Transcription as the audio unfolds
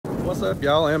What's up,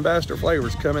 y'all? Ambassador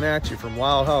Flavors coming at you from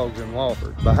Wild Hogs in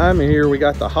Walford. Behind me here we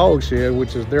got the Hog Shed,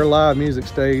 which is their live music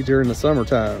stage during the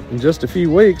summertime. In just a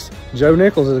few weeks, Joe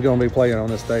Nichols is going to be playing on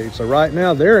this stage. So right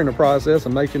now they're in the process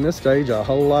of making this stage a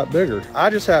whole lot bigger. I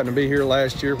just happened to be here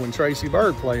last year when Tracy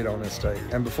Byrd played on this stage.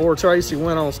 And before Tracy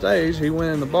went on stage, he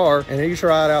went in the bar and he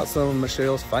tried out some of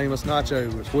Michelle's famous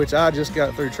nachos, which I just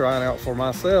got through trying out for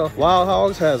myself. Wild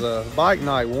Hogs has a bike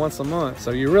night once a month,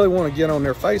 so you really want to get on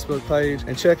their Facebook page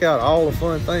and check out all the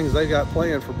fun things they got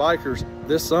planned for bikers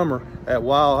this summer at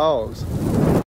Wild Hogs.